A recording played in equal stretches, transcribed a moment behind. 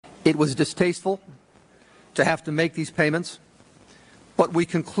It was distasteful to have to make these payments, but we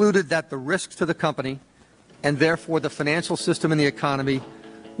concluded that the risks to the company and therefore the financial system and the economy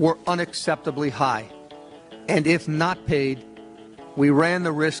were unacceptably high. And if not paid, we ran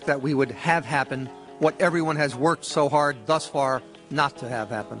the risk that we would have happen what everyone has worked so hard thus far not to have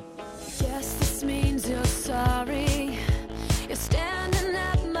happen. Yes, this means you're sorry. You're standing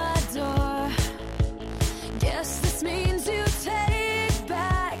at my door. Yes, this means you take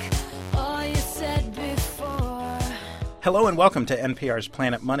back all you said before. Hello and welcome to NPR's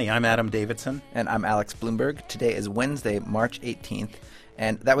Planet Money. I'm Adam Davidson. And I'm Alex Bloomberg. Today is Wednesday, March 18th.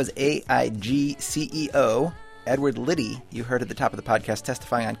 And that was AIG CEO Edward Liddy, you heard at the top of the podcast,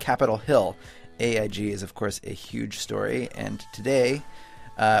 testifying on Capitol Hill. AIG is, of course, a huge story. And today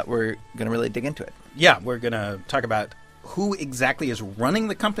we're going to really dig into it. Yeah, we're going to talk about who exactly is running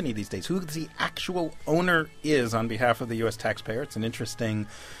the company these days, who the actual owner is on behalf of the U.S. taxpayer. It's an interesting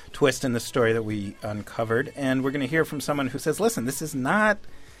twist in the story that we uncovered. And we're going to hear from someone who says, listen, this is not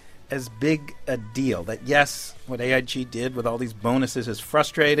as big a deal. That, yes, what AIG did with all these bonuses is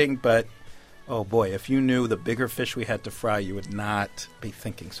frustrating, but, oh boy, if you knew the bigger fish we had to fry, you would not be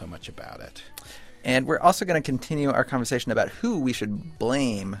thinking so much about it. And we're also going to continue our conversation about who we should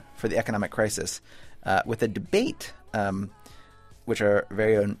blame for the economic crisis with a debate, which our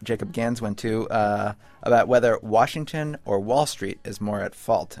very own Jacob Gans went to, about whether Washington or Wall Street is more at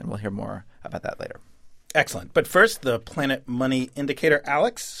fault. And we'll hear more about that later. Excellent. But first, the Planet Money indicator.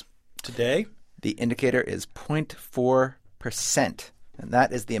 Alex, today? The indicator is 0.4%. And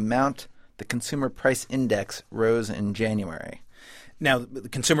that is the amount the Consumer Price Index rose in January. Now, the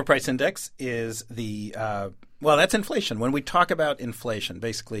Consumer Price Index is that's inflation. When we talk about inflation,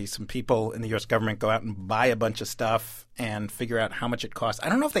 basically some people in the U.S. government go out and buy a bunch of stuff and figure out how much it costs. I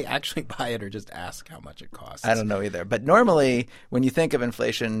don't know if they actually buy it or just ask how much it costs. I don't know either. But normally when you think of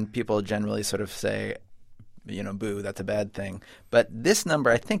inflation, people generally sort of say, boo, that's a bad thing. But this number,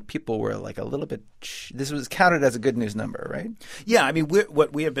 I think people were like a little bit this was counted as a good news number, right? Yeah, I mean,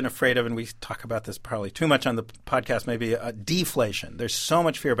 what we have been afraid of, and we talk about this probably too much on the podcast, maybe deflation. There's so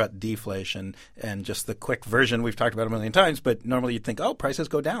much fear about deflation, and just the quick version we've talked about a million times, but normally you'd think, oh, prices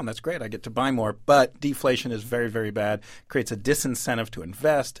go down. That's great. I get to buy more. But deflation is very, very bad. Creates a disincentive to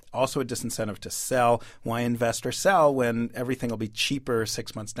invest, also a disincentive to sell. Why invest or sell when everything will be cheaper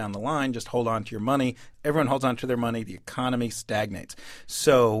 6 months down the line? Just hold on to your money. Everyone holds on to their money. The economy stagnates.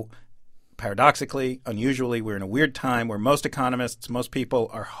 So paradoxically, unusually, we're in a weird time where most economists, most people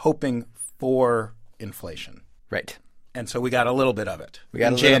are hoping for inflation. Right. And so we got a little bit of it. We got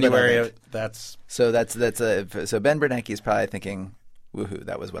in a little January, bit of it. So Ben Bernanke is probably thinking, woohoo,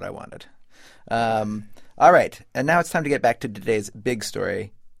 that was what I wanted. All right. And now it's time to get back to today's big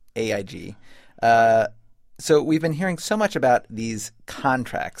story, AIG. So we've been hearing so much about these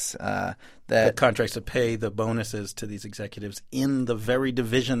contracts the contracts that pay the bonuses to these executives in the very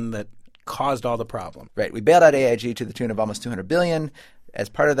division that caused all the problem. Right. We bailed out AIG to the tune of almost $200 billion. As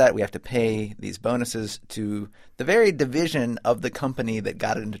part of that, we have to pay these bonuses to the very division of the company that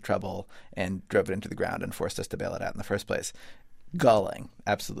got it into trouble and drove it into the ground and forced us to bail it out in the first place. Gulling,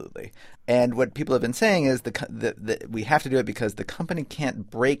 absolutely. And what people have been saying is that we have to do it because the company can't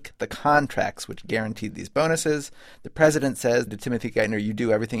break the contracts which guaranteed these bonuses. The president says to Timothy Geithner, you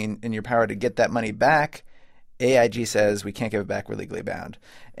do everything in your power to get that money back. AIG says we can't give it back, we're legally bound.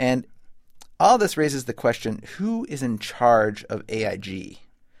 And all this raises the question, who is in charge of AIG?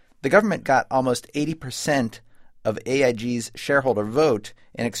 The government got almost 80% of AIG's shareholder vote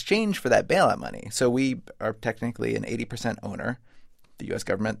in exchange for that bailout money. So we are technically an 80% owner, the U.S.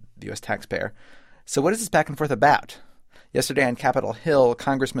 government, the U.S. taxpayer. So what is this back and forth about? Yesterday on Capitol Hill,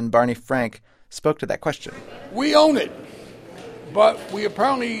 Congressman Barney Frank spoke to that question. We own it, but we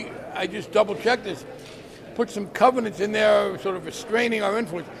apparently, I just double-checked this, put some covenants in there sort of restraining our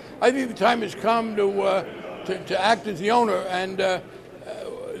influence. I think the time has come to act as the owner and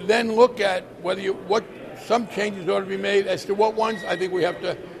then look at what some changes ought to be made. As to what ones, I think we have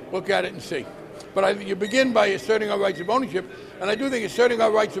to look at it and see. But I think you begin by asserting our rights of ownership, and I do think asserting our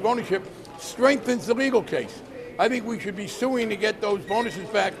rights of ownership strengthens the legal case. I think we should be suing to get those bonuses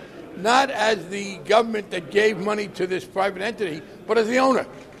back, not as the government that gave money to this private entity, but as the owner,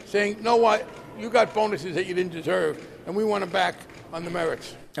 saying, you know what, you got bonuses that you didn't deserve, and we want them back on the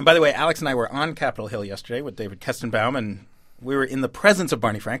merits. And by the way, Alex and I were on Capitol Hill yesterday with David Kestenbaum, and we were in the presence of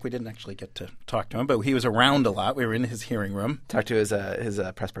Barney Frank. We didn't actually get to talk to him, but he was around a lot. We were in his hearing room. Talked to his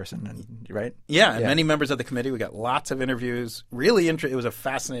press person, right? Yeah, and many members of the committee. We got lots of interviews. Really, it was a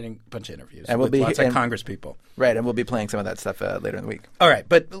fascinating bunch of interviews with lots of Congress people. Right, and we'll be playing some of that stuff later in the week. All right,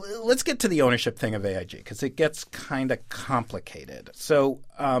 but let's get to the ownership thing of AIG because it gets kind of complicated. So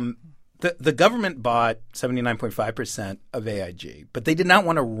the government bought 79.5% of AIG, but they did not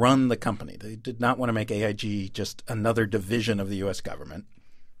want to run the company. They did not want to make AIG just another division of the U.S. government.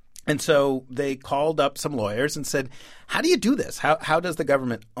 And so they called up some lawyers and said, how do you do this? How does the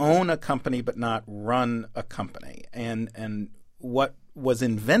government own a company but not run a company? And what was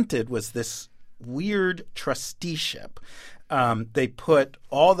invented was this weird trusteeship. They put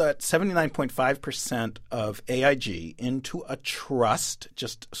all that 79.5% of AIG into a trust,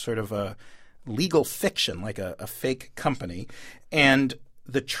 just sort of a legal fiction, like a fake company. And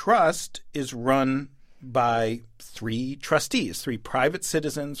the trust is run by 3 trustees, 3 private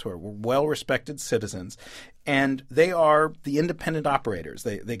citizens who are well-respected citizens. And they are the independent operators.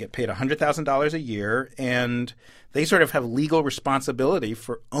 They get paid $100,000 a year, and they sort of have legal responsibility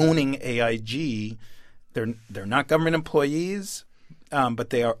for owning AIG. They're not government employees, but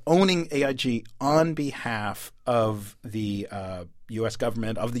they are owning AIG on behalf of the U.S.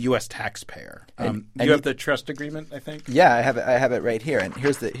 government, of the U.S. taxpayer. You have the trust agreement, I think? Yeah, I have it right here. And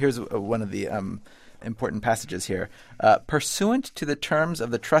here's one of the important passages here. Pursuant to the terms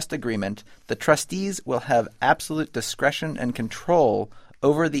of the trust agreement, the trustees will have absolute discretion and control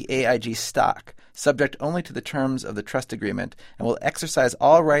over the AIG stock, subject only to the terms of the trust agreement, and will exercise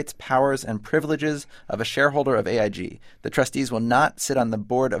all rights, powers, and privileges of a shareholder of AIG. The trustees will not sit on the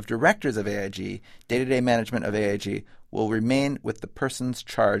board of directors of AIG. Day-to-day management of AIG will remain with the persons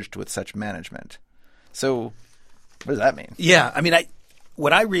charged with such management. So what does that mean? Yeah, I mean,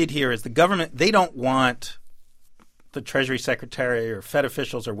 what I read here is the government, they don't want the Treasury Secretary or Fed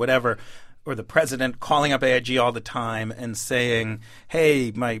officials or whatever, or the president calling up AIG all the time and saying,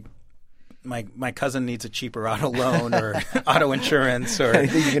 hey, my cousin needs a cheaper auto loan or auto insurance, or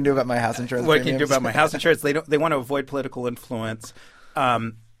anything you can do about my house insurance. What can you do about my house insurance? They want to avoid political influence.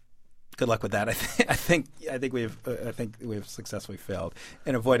 Good luck with that. I think we have successfully failed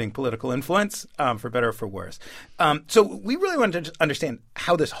in avoiding political influence, for better or for worse. So we really want to understand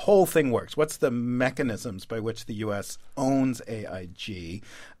how this whole thing works. What's the mechanisms by which the U.S. owns AIG?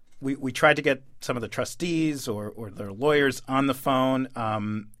 We tried to get some of the trustees or their lawyers on the phone,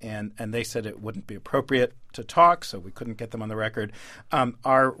 and they said it wouldn't be appropriate to talk, so we couldn't get them on the record.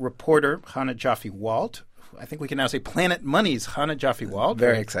 Our reporter, Hannah Jaffe-Walt, I think we can now say Planet Money's Hannah Jaffe-Walt.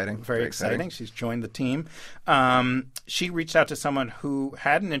 Very exciting. Very exciting. She's joined the team. She reached out to someone who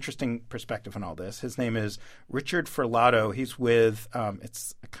had an interesting perspective on all this. His name is Richard Ferlato. He's with,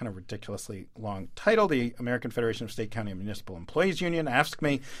 it's a kind of ridiculously long title, the American Federation of State, County, and Municipal Employees Union,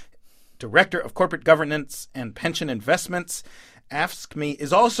 AFSCME, Director of Corporate Governance and Pension Investments. AFSCME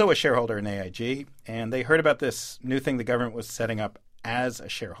is also a shareholder in AIG, and they heard about this new thing the government was setting up as a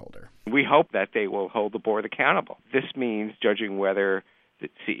shareholder. We hope that they will hold the board accountable. This means judging whether the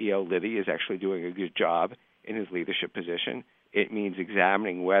CEO, Liddy, is actually doing a good job in his leadership position. It means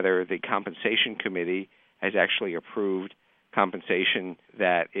examining whether the compensation committee has actually approved compensation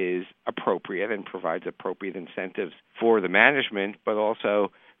that is appropriate and provides appropriate incentives for the management, but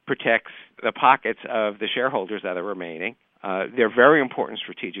also protects the pockets of the shareholders that are remaining. They're very important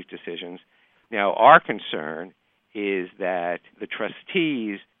strategic decisions. Now, our concern is that the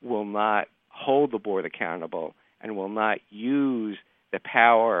trustees will not hold the board accountable and will not use the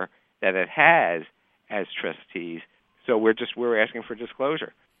power that it has as trustees. So we're asking for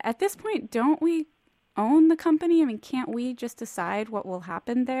disclosure. At this point, don't we own the company? I mean, can't we just decide what will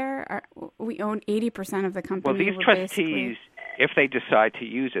happen there? We own 80% of the company. Well, these trustees, if they decide to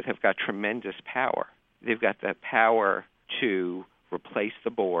use it, have got tremendous power. They've got the power to replace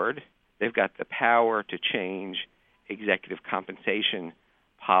the board. They've got the power to change executive compensation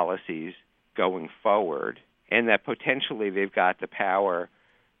policies going forward, and that potentially they've got the power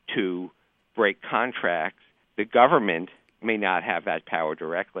to break contracts. The government may not have that power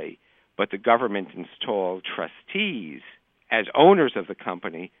directly, but the government-installed trustees, as owners of the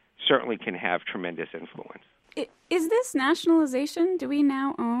company, certainly can have tremendous influence. Is this nationalization? Do we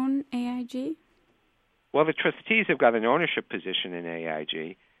now own AIG? Well, the trustees have got an ownership position in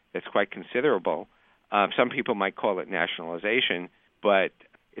AIG that's quite considerable. Some people might call it nationalization, but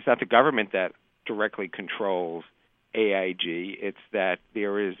it's not the government that directly controls AIG. It's that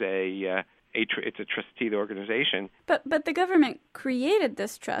there is it's a trustee organization. But the government created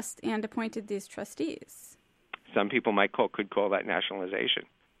this trust and appointed these trustees. Some people could call that nationalization.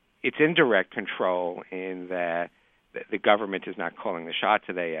 It's indirect control in that the government is not calling the shots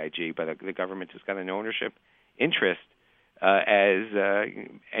at AIG, but the government has got an ownership interest as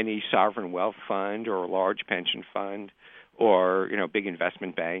any sovereign wealth fund or large pension fund or big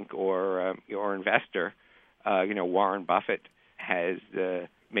investment bank or investor. Warren Buffett has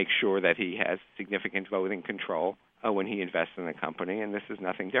make sure that he has significant voting control when he invests in the company, and this is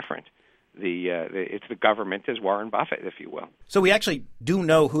nothing different. It's the government as Warren Buffett, if you will. So we actually do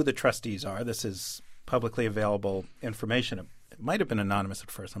know who the trustees are. This is publicly available information. It might have been anonymous at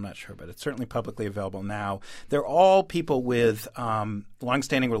first, I'm not sure, but it's certainly publicly available now. They're all people with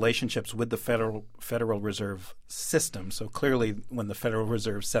longstanding relationships with the Federal Reserve System. So clearly when the Federal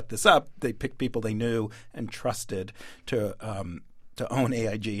Reserve set this up, they picked people they knew and trusted to own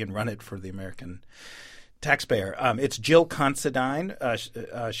AIG and run it for the American taxpayer. It's Jill Considine.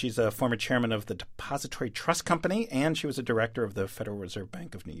 She's a former chairman of the Depository Trust Company, and she was a director of the Federal Reserve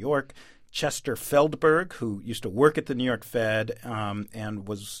Bank of New York. Chester Feldberg, who used to work at the New York Fed and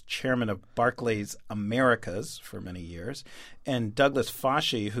was chairman of Barclays Americas for many years. And Douglas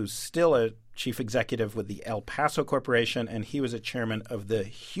Foshee, who's still a chief executive with the El Paso Corporation, and he was a chairman of the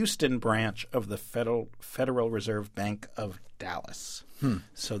Houston branch of the Federal Reserve Bank of Dallas.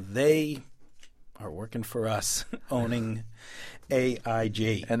 So they are working for us, owning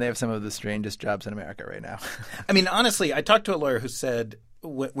AIG. And they have some of the strangest jobs in America right now. I mean, honestly, I talked to a lawyer who said,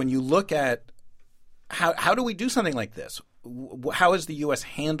 when you look at how do we do something like this? How has the U.S.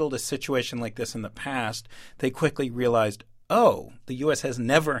 handled a situation like this in the past? They quickly realized, the U.S. has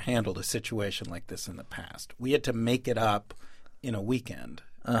never handled a situation like this in the past. We had to make it up in a weekend.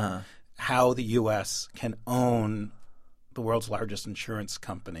 How the U.S. can own the world's largest insurance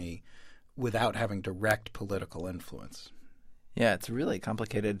company without having direct political influence. Yeah, it's really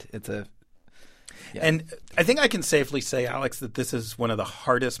complicated. Yeah. And I think I can safely say, Alex, that this is one of the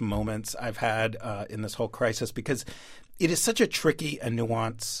hardest moments I've had in this whole crisis because it is such a tricky and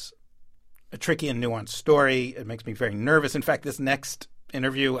nuanced story. It makes me very nervous. In fact, this next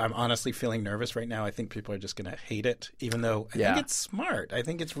interview, I'm honestly feeling nervous right now. I think people are just going to hate it, even though I think it's smart. I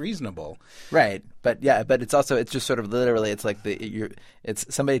think it's reasonable. Right. But it's just sort of literally, it's like it's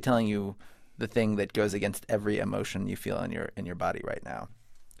somebody telling you the thing that goes against every emotion you feel in your body right now.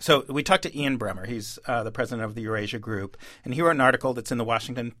 So we talked to Ian Bremmer. He's the president of the Eurasia Group, and he wrote an article that's in the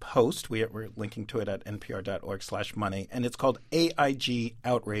Washington Post. We're linking to it at npr.org/money, and it's called AIG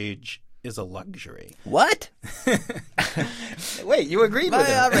Outrage is a Luxury. What? Wait, you agreed with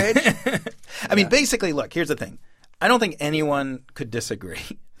it. Outrage. I mean, basically, look, here's the thing. I don't think anyone could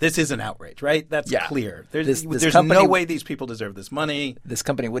disagree. This is an outrage, right? That's clear. There's no way these people deserve this money. This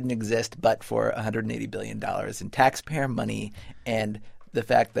company wouldn't exist but for $180 billion in taxpayer money, and the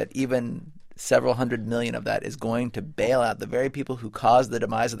fact that even several hundred million of that is going to bail out the very people who caused the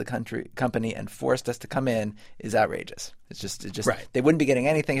demise of the company and forced us to come in is outrageous. It's just right. They wouldn't be getting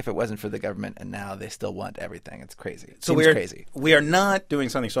anything if it wasn't for the government, and now they still want everything. It's crazy. So we are not doing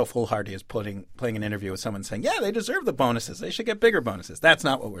something so foolhardy as playing an interview with someone saying, yeah, they deserve the bonuses. They should get bigger bonuses. That's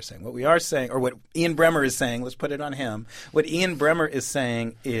not what we're saying. What we are saying, or what Ian Bremmer is saying, let's put it on him. What Ian Bremmer is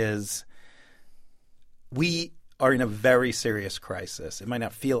saying is we are in a very serious crisis. It might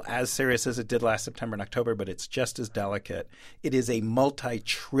not feel as serious as it did last September and October, but it's just as delicate. It is a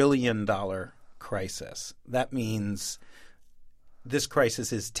multi-trillion-dollar crisis. That means this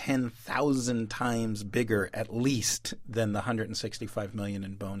crisis is 10,000 times bigger, at least, than the $165 million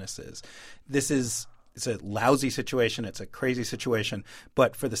in bonuses. It's a lousy situation. It's a crazy situation.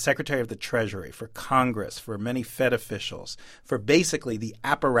 But for the Secretary of the Treasury, for Congress, for many Fed officials, for basically the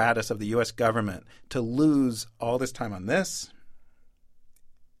apparatus of the U.S. government to lose all this time on this,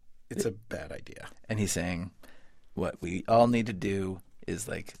 it's a bad idea. And he's saying what we all need to do is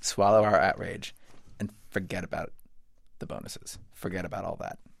swallow our outrage and forget about the bonuses. Forget about all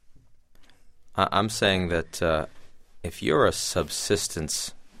that. I'm saying that if you're a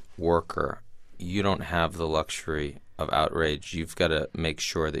subsistence worker, you don't have the luxury of outrage. You've got to make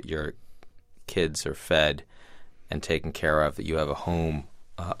sure that your kids are fed and taken care of, that you have a home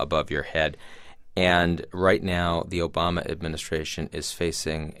above your head. And right now, the Obama administration is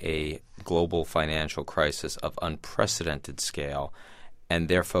facing a global financial crisis of unprecedented scale, and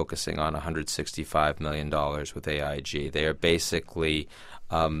they're focusing on $165 million with AIG. They are basically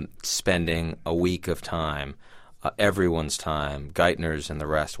spending a week of time, everyone's time, Geithner's and the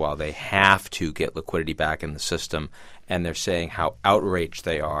rest, while they have to get liquidity back in the system. And they're saying how outraged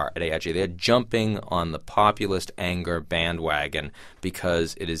they are at AIG. They're jumping on the populist anger bandwagon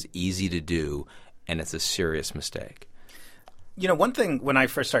because it is easy to do, and it's a serious mistake. You know, one thing when I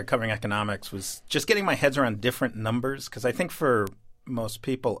first started covering economics was just getting my heads around different numbers, because I think for most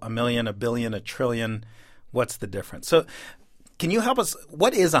people, $1 million, $1 billion, $1 trillion, What's the difference? So can you help us?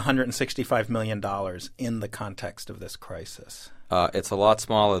 What is $165 million in the context of this crisis? It's a lot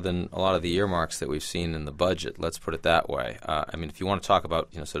smaller than a lot of the earmarks that we've seen in the budget. Let's put it that way. I mean, if you want to talk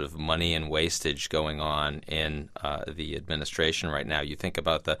about sort of money and wastage going on in the administration right now, you think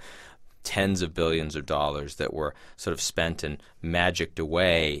about the tens of billions of dollars that were sort of spent and magicked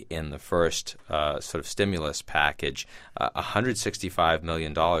away in the first sort of stimulus package. $165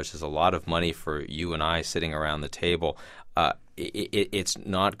 million is a lot of money for you and I sitting around the table. It's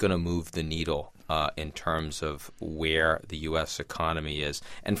not going to move the needle in terms of where the U.S. economy is.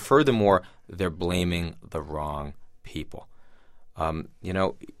 And furthermore, they're blaming the wrong people.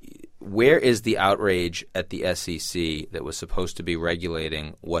 Where is the outrage at the SEC that was supposed to be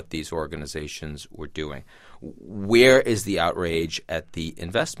regulating what these organizations were doing? Where is the outrage at the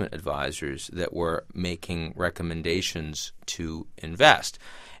investment advisors that were making recommendations to invest?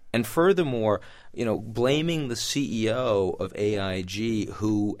 And furthermore, blaming the CEO of AIG,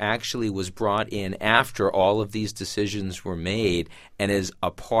 who actually was brought in after all of these decisions were made and is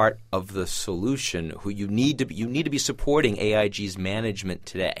a part of the solution, who you need to be supporting AIG's management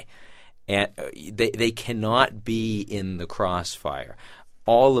today. And they cannot be in the crossfire.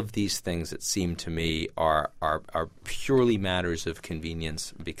 All of these things, it seem to me, are purely matters of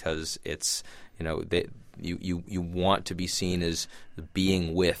convenience because it's you want to be seen as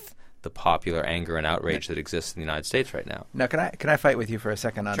being with the popular anger and outrage that exists in the United States right now. Now, can I fight with you for a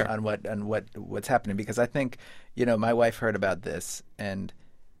second on, Sure. on what's happening? Because I think my wife heard about this and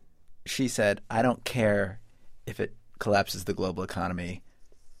she said, "I don't care if it collapses the global economy.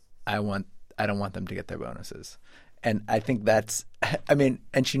 I don't want them to get their bonuses." And I think that's,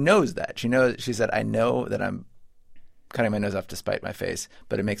 and she knows that. She said, "I know that I'm cutting my nose off to spite my face,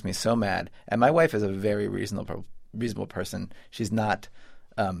 but it makes me so mad." And my wife is a very reasonable person. She's not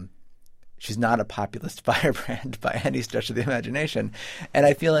a populist firebrand by any stretch of the imagination. And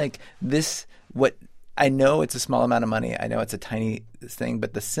I feel like I know it's a small amount of money. I know it's a tiny thing,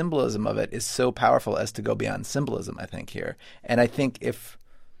 but the symbolism of it is so powerful as to go beyond symbolism, I think, here. And I think if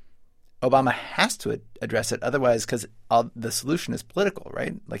Obama has to address it, otherwise, because the solution is political,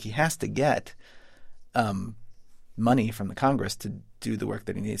 right? Like he has to get money from the Congress to do the work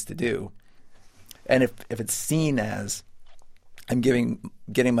that he needs to do. And if it's seen as I'm getting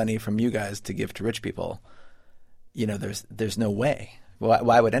money from you guys to give to rich people, there's no way.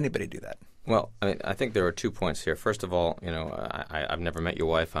 Why would anybody do that? Well, I think there are 2 points here. First of all, I've never met your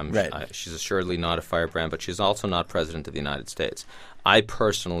wife. She's assuredly not a firebrand, but she's also not president of the United States. I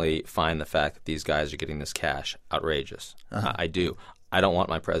personally find the fact that these guys are getting this cash outrageous. Uh-huh. I do. I don't want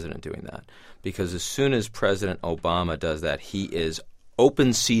my president doing that because as soon as President Obama does that, he is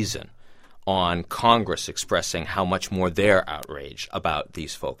open season on Congress expressing how much more they're outraged about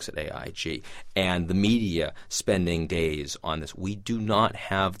these folks at AIG and the media spending days on this. We do not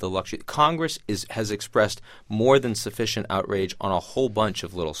have the luxury. Congress has expressed more than sufficient outrage on a whole bunch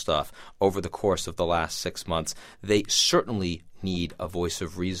of little stuff over the course of the last 6 months. They certainly need a voice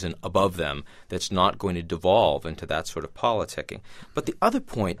of reason above them that's not going to devolve into that sort of politicking. But the other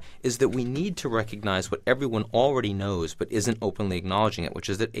point is that we need to recognize what everyone already knows but isn't openly acknowledging it, which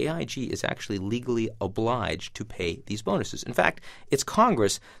is that AIG is actually legally obliged to pay these bonuses. In fact, it's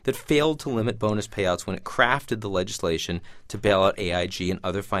Congress that failed to limit bonus payouts when it crafted the legislation to bail out AIG and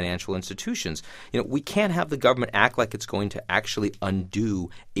other financial institutions. We can't have the government act like it's going to actually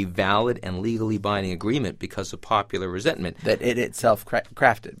undo a valid and legally binding agreement because of popular resentment. That it itself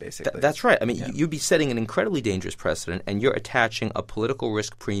crafted, basically. That's right. You'd be setting an incredibly dangerous precedent, and you're attaching a political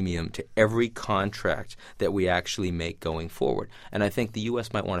risk premium to every contract that we actually make going forward. And I think the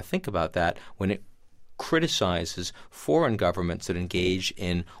U.S. might want to think about that when it criticizes foreign governments that engage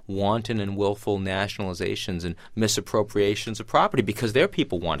in wanton and willful nationalizations and misappropriations of property because their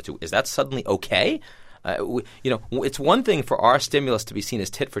people wanted to. Is that suddenly okay? It's one thing for our stimulus to be seen as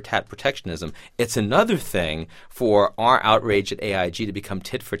tit-for-tat protectionism. It's another thing for our outrage at AIG to become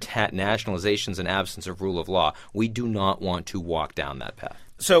tit-for-tat nationalizations and absence of rule of law. We do not want to walk down that path.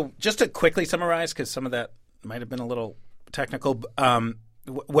 So just to quickly summarize, because some of that might have been a little technical,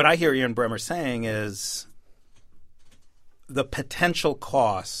 what I hear Ian Bremmer saying is the potential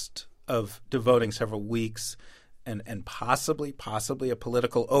cost of devoting several weeks and possibly a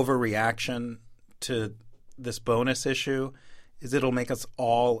political overreaction to this bonus issue is it'll make us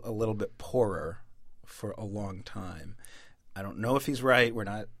all a little bit poorer for a long time. I don't know if he's right. We're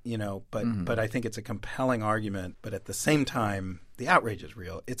not, but I think it's a compelling argument. But at the same time, the outrage is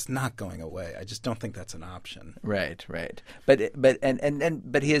real. It's not going away. I just don't think that's an option. Right. But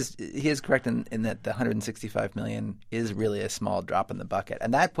he is correct in that the $165 million is really a small drop in the bucket.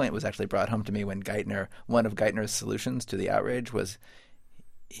 And that point was actually brought home to me when one of Geithner's solutions to the outrage was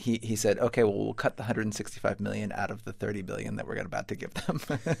he said, okay, well, we'll cut the $165 million out of the $30 billion that we're about to give them.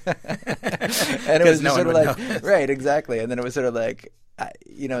 And it was no sort of one like, would know. right, exactly. And then it was sort of like,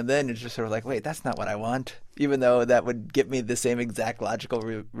 then it's just sort of like, wait, that's not what I want. Even though that would give me the same exact logical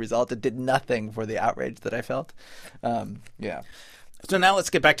result, it did nothing for the outrage that I felt. Yeah. So now let's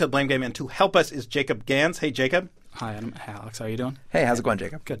get back to the blame game. And to help us is Jacob Gans. Hey, Jacob. Hi, Adam. Hey, Alex. How are you doing? Hey, how's it going,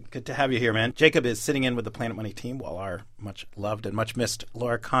 Jacob? Good to have you here, man. Jacob is sitting in with the Planet Money team while our much-loved and much-missed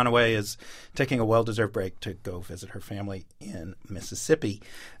Laura Conaway is taking a well-deserved break to go visit her family in Mississippi.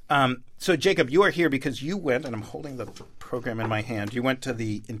 So, Jacob, you are here because you went, and I'm holding the program in my hand, you went to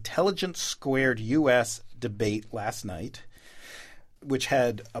the Intelligence Squared U.S. debate last night, which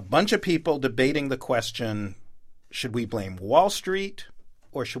had a bunch of people debating the question, should we blame Wall Street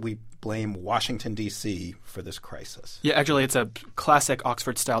or should we blame Washington, D.C. for this crisis? Yeah, actually, it's a classic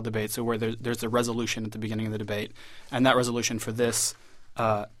Oxford-style debate, so where there's a resolution at the beginning of the debate, and that resolution for this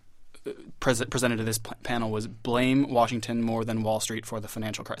presented to this panel was blame Washington more than Wall Street for the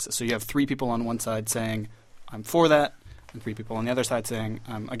financial crisis. So you have three people on one side saying, I'm for that, and three people on the other side saying,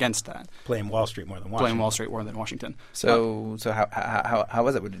 I'm against that. Blame Wall Street more than Washington. Blame Wall Street more than Washington. So how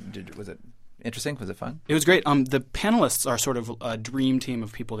was it? Was it interesting? Was it fun? It was great. The panelists are sort of a dream team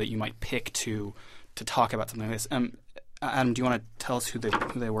of people that you might pick to talk about something like this. Adam, do you want to tell us who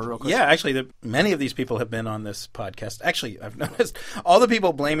they were real quick? Yeah, actually, many of these people have been on this podcast. Actually, I've noticed all the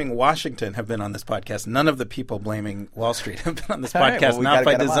people blaming Washington have been on this podcast. None of the people blaming Wall Street have been on this podcast, well, not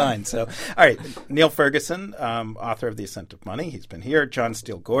by design. So, all right, Neil Ferguson, author of The Ascent of Money, he's been here. John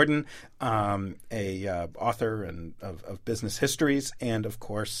Steele Gordon, a author of business histories, and of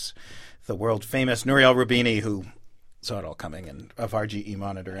course, the world famous Nouriel Roubini, who saw it all coming, and of RGE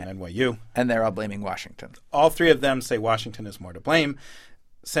Monitor and NYU. And they're all blaming Washington. All three of them say Washington is more to blame.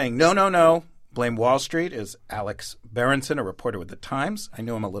 Saying no, blame Wall Street is Alex Berenson, a reporter with The Times. I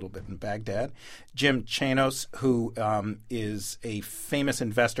knew him a little bit in Baghdad. Jim Chanos, who is a famous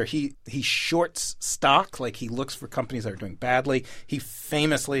investor. He shorts stock, like he looks for companies that are doing badly. He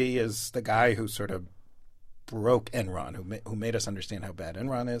famously is the guy who sort of broke Enron, who made us understand how bad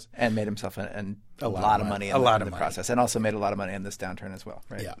Enron is. And made himself a lot of money in the process. And also made a lot of money in this downturn as well,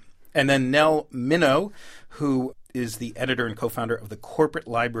 right? Yeah. And then Nell Minow, who is the editor and co-founder of the Corporate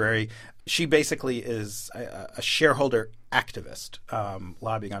Library. She basically is a shareholder activist,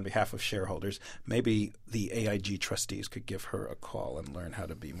 lobbying on behalf of shareholders. Maybe the AIG trustees could give her a call and learn how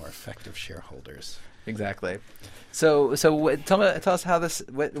to be more effective shareholders. Exactly. So tell us how this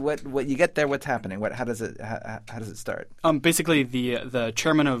what you get there. What's happening? How does it start? Basically, the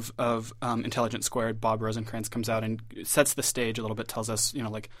chairman of Intelligence Squared, Bob Rosencrantz, comes out and sets the stage a little bit. Tells us,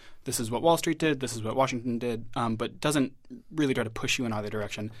 this is what Wall Street did, this is what Washington did, but doesn't really try to push you in either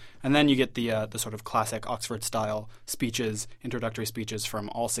direction. And then you get the sort of classic Oxford-style speeches, introductory speeches from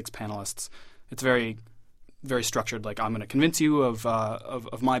all six panelists. It's very very structured, like I'm going to convince you of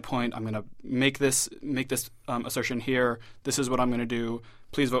my point. I'm going to make this assertion here. This is what I'm going to do.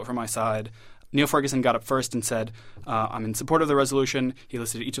 Please vote for my side. Neil Ferguson got up first and said, I'm in support of the resolution. He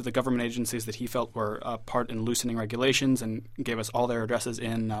listed each of the government agencies that he felt were part in loosening regulations and gave us all their addresses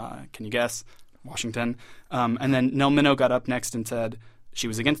in, can you guess, Washington. And then Nell Minow got up next and said she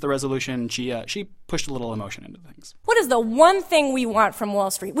was against the resolution. She pushed a little emotion into things. What is the one thing we want from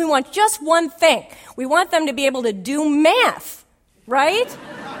Wall Street? We want just one thing. We want them to be able to do math, right?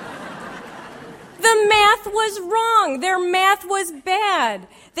 The math was wrong. Their math was bad.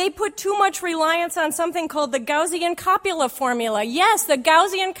 They put too much reliance on something called the Gaussian-Coppola formula. Yes, the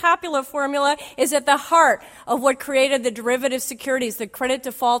Gaussian-Coppola formula is at the heart of what created the derivative securities, the credit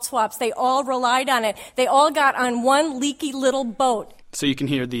default swaps. They all relied on it. They all got on one leaky little boat. So you can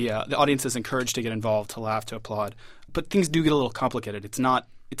hear the audience is encouraged to get involved, to laugh, to applaud. But things do get a little complicated. It's not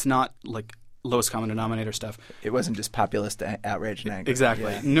like lowest common denominator stuff. It wasn't just populist outrage and anger.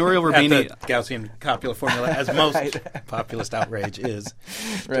 Exactly. Yeah. Nouriel Roubini. At the Gaussian-Coppola formula, as most populist outrage is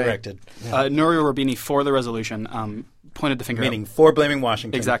directed. Nouriel Roubini, for the resolution, pointed the finger Meaning for blaming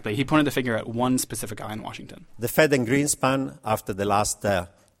Washington. Exactly. He pointed the finger at one specific guy in Washington. The Fed and Greenspan, after the last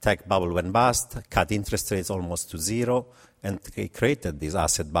tech bubble went bust, cut interest rates almost to zero, and created this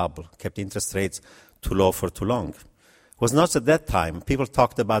asset bubble, kept interest rates too low for too long. It was not at that time. People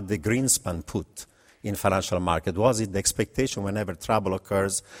talked about the Greenspan put. in financial market? Was it the expectation whenever trouble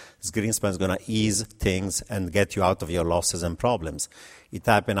occurs, Greenspan is going to ease things and get you out of your losses and problems? It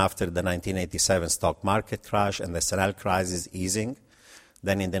happened after the 1987 stock market crash and the SNL crisis easing.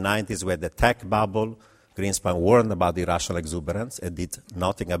 Then in the 90s, we had the tech bubble. Greenspan warned about irrational exuberance and did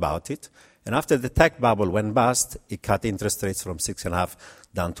nothing about it. And after the tech bubble went bust, he cut interest rates from 6.5%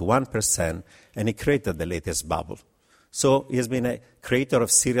 down to 1%, and he created the latest bubble. So he has been a creator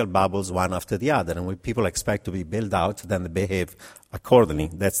of serial bubbles one after the other, and when people expect to be bailed out, then they behave accordingly.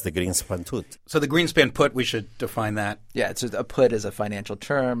 That's the Greenspan put. So the Greenspan put, we should define that. Yeah, it's a put is a financial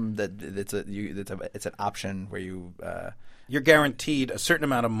term that it's an option where you you're guaranteed a certain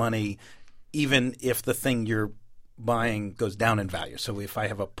amount of money, even if the thing you're buying goes down in value. So if I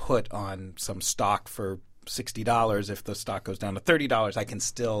have a put on some stock for $60, if the stock goes down to $30, I can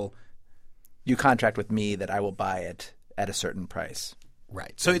still. You contract with me that I will buy it at a certain price.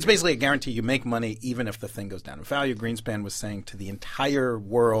 Right. So it's basically a guarantee you make money even if the thing goes down in value. Greenspan was saying to the entire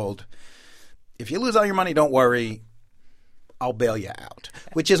world, if you lose all your money, don't worry, I'll bail you out.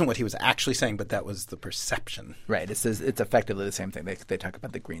 Which isn't what he was actually saying, but that was the perception. Right. It's effectively the same thing. They talk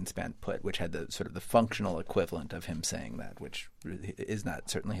about the Greenspan put, which had the sort of the functional equivalent of him saying that, which is not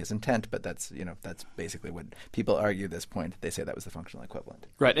certainly his intent, but that's basically what people argue this point. They say that was the functional equivalent.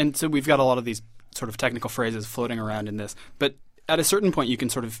 Right. And so we've got a lot of these sort of technical phrases floating around in this, but at a certain point you can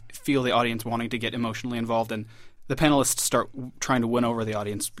sort of feel the audience wanting to get emotionally involved, and the panelists start trying to win over the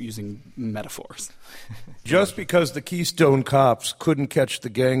audience using metaphors. Just because the Keystone Cops couldn't catch the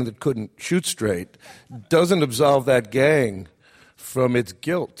gang that couldn't shoot straight doesn't absolve that gang from its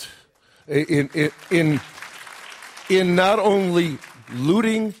guilt in not only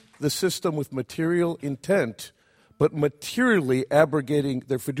looting the system with material intent, but materially abrogating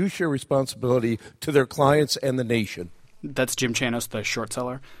their fiduciary responsibility to their clients and the nation. That's Jim Chanos, the short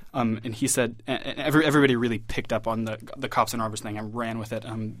seller, and he said everybody really picked up on the cops and robbers thing and ran with it.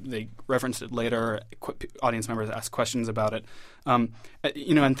 They referenced it later. Audience members asked questions about it, and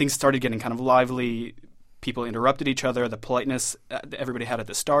things started getting kind of lively. People interrupted each other. The politeness everybody had at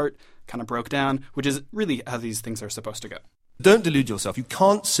the start kind of broke down, which is really how these things are supposed to go. Don't delude yourself. You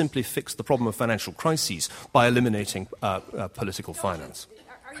can't simply fix the problem of financial crises by eliminating political finance.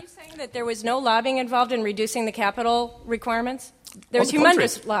 Are you saying that there was no lobbying involved in reducing the capital requirements? There was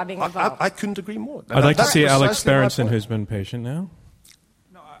humongous lobbying involved. I couldn't agree more. I'd like to see Alex Berenson, who's been patient now.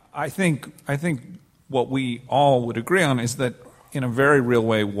 No, I think what we all would agree on is that in a very real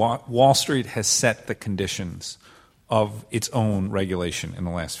way, Wall Street has set the conditions of its own regulation in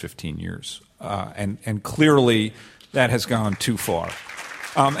the last 15 years. And clearly that has gone too far.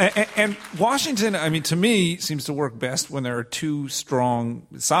 And Washington, I mean, to me, seems to work best when there are two strong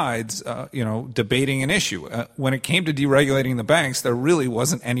sides, debating an issue. When it came to deregulating the banks, there really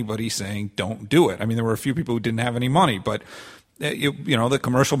wasn't anybody saying don't do it. I mean, there were a few people who didn't have any money, but the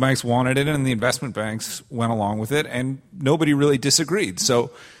commercial banks wanted it, and the investment banks went along with it, and nobody really disagreed.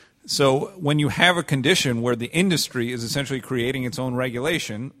 So when you have a condition where the industry is essentially creating its own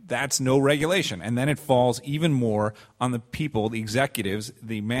regulation, that's no regulation. And then it falls even more on the people, the executives,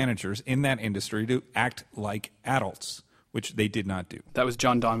 the managers in that industry to act like adults, which they did not do. That was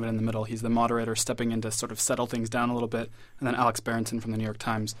John Donovan in the middle. He's the moderator stepping in to sort of settle things down a little bit. And then Alex Berenson from the New York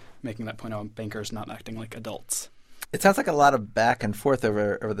Times making that point about bankers not acting like adults. It sounds like a lot of back and forth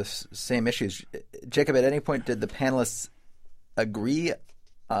over the same issues. Jacob, at any point did the panelists agree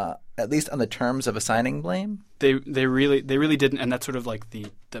at least on the terms of assigning blame? They really didn't, and that's sort of like the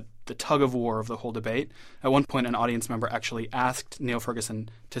tug of war of the whole debate. At one point, an audience member actually asked Neil Ferguson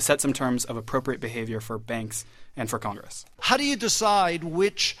to set some terms of appropriate behavior for banks and for Congress. How do you decide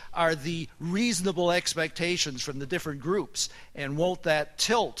which are the reasonable expectations from the different groups, and won't that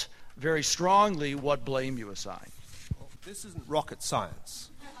tilt very strongly what blame you assign? Well, this isn't rocket science.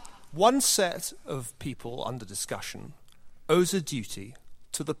 One set of people under discussion owes a duty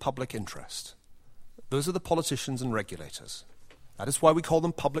to the public interest. Those are the politicians and regulators. That is why we call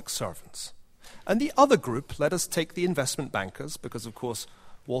them public servants. And the other group, let us take the investment bankers, because of course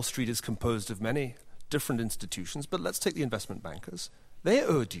Wall Street is composed of many different institutions, but let's take the investment bankers. They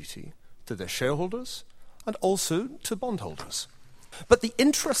owe a duty to their shareholders and also to bondholders. But the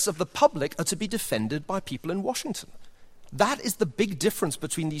interests of the public are to be defended by people in Washington. That is the big difference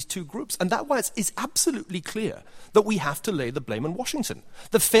between these two groups, and that's why it's absolutely clear that we have to lay the blame on Washington.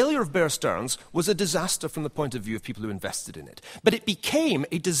 The failure of Bear Stearns was a disaster from the point of view of people who invested in it, but it became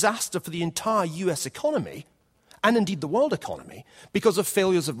a disaster for the entire U.S. economy, and indeed the world economy, because of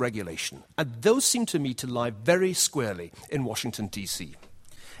failures of regulation. And those seem to me to lie very squarely in Washington, D.C.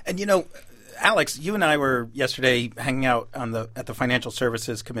 And Alex, you and I were yesterday hanging out at the Financial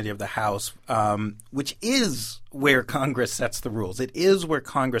Services Committee of the House, which is where Congress sets the rules. It is where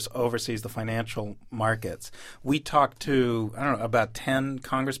Congress oversees the financial markets. We talked to, about 10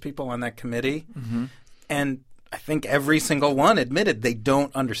 Congress people on that committee, and I think every single one admitted they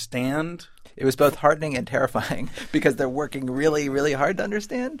don't understand. It was both heartening and terrifying because they're working really, really hard to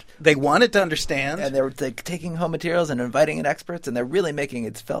understand. They wanted to understand. And they're taking home materials and inviting in experts, and they're really making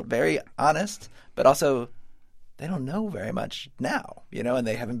it felt very honest, but also they don't know very much now, and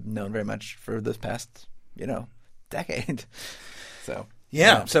they haven't known very much for this past, decade. So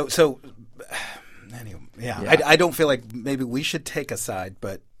yeah. So anyway, yeah. I don't feel like maybe we should take a side,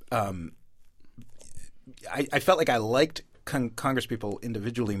 but I felt like I liked Congress people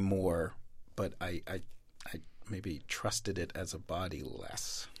individually more, but I maybe trusted it as a body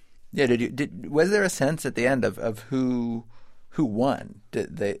less. Yeah. Was there a sense at the end of who won?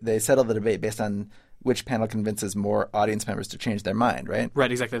 Did they settled the debate based on which panel convinces more audience members to change their mind, right?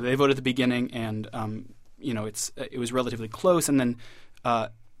 Right, exactly. They voted at the beginning, and it was relatively close, and then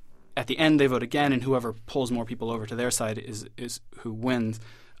at the end they vote again, and whoever pulls more people over to their side is who wins.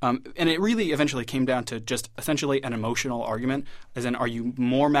 And it really eventually came down to just essentially an emotional argument, as in, are you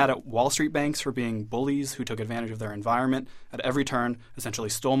more mad at Wall Street banks for being bullies who took advantage of their environment at every turn, essentially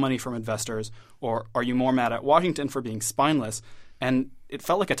stole money from investors, or are you more mad at Washington for being spineless? And it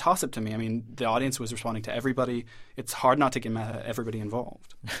felt like a toss-up to me. I mean, the audience was responding to everybody. It's hard not to get mad at everybody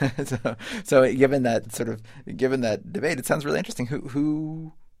involved. So given that debate, it sounds really interesting.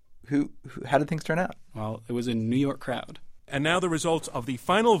 How did things turn out? Well, it was a New York crowd. And now the results of the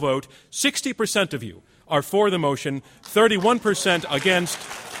final vote. 60% of you are for the motion, 31% against,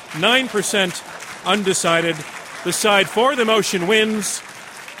 9% undecided. The side for the motion wins.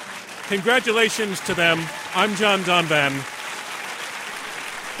 Congratulations to them. I'm John Donvan.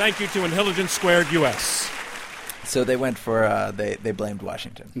 Thank you to Intelligence Squared US. So they went for they blamed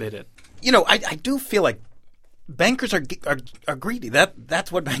Washington. They did. I do feel like bankers are greedy.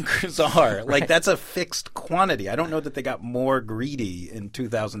 That's what bankers are. Right. Like, that's a fixed quantity. I don't know that they got more greedy in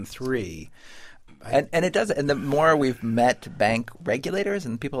 2003. And it does. And the more we've met bank regulators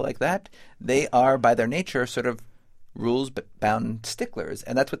and people like that, they are by their nature sort of rules-bound sticklers,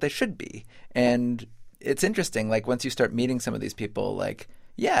 and that's what they should be. And it's interesting. Like, once you start meeting some of these people, like,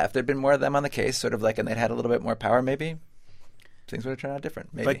 yeah, if there'd been more of them on the case, sort of like, and they'd had a little bit more power, maybe things would have turned out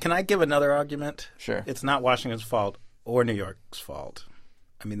different. Maybe. But can I give another argument? Sure. It's not Washington's fault or New York's fault.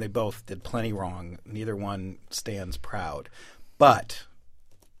 I mean, they both did plenty wrong. Neither one stands proud. But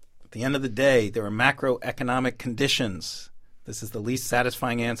at the end of the day, there are macroeconomic conditions. This is the least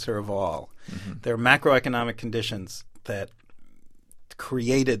satisfying answer of all. Mm-hmm. There are macroeconomic conditions that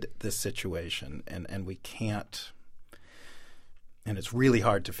created this situation, and we can't – and it's really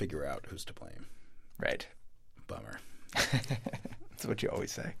hard to figure out who's to blame. Right. Bummer. That's what you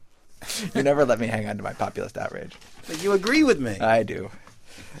always say. You never let me hang on to my populist outrage. But you agree with me. I do.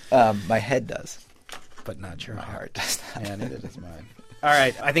 My head does. But not your heart does not. Yeah, neither does mine. All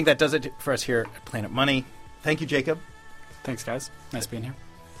right. I think that does it for us here at Planet Money. Thank you, Jacob. Thanks, guys. Nice being here.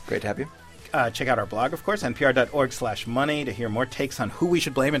 Great to have you. Check out our blog, of course, npr.org/money to hear more takes on who we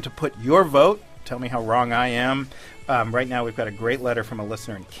should blame and to put your vote. Tell me how wrong I am. Right now, we've got a great letter from a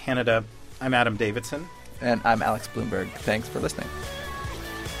listener in Canada. I'm Adam Davidson. And I'm Alex Bloomberg. Thanks for listening.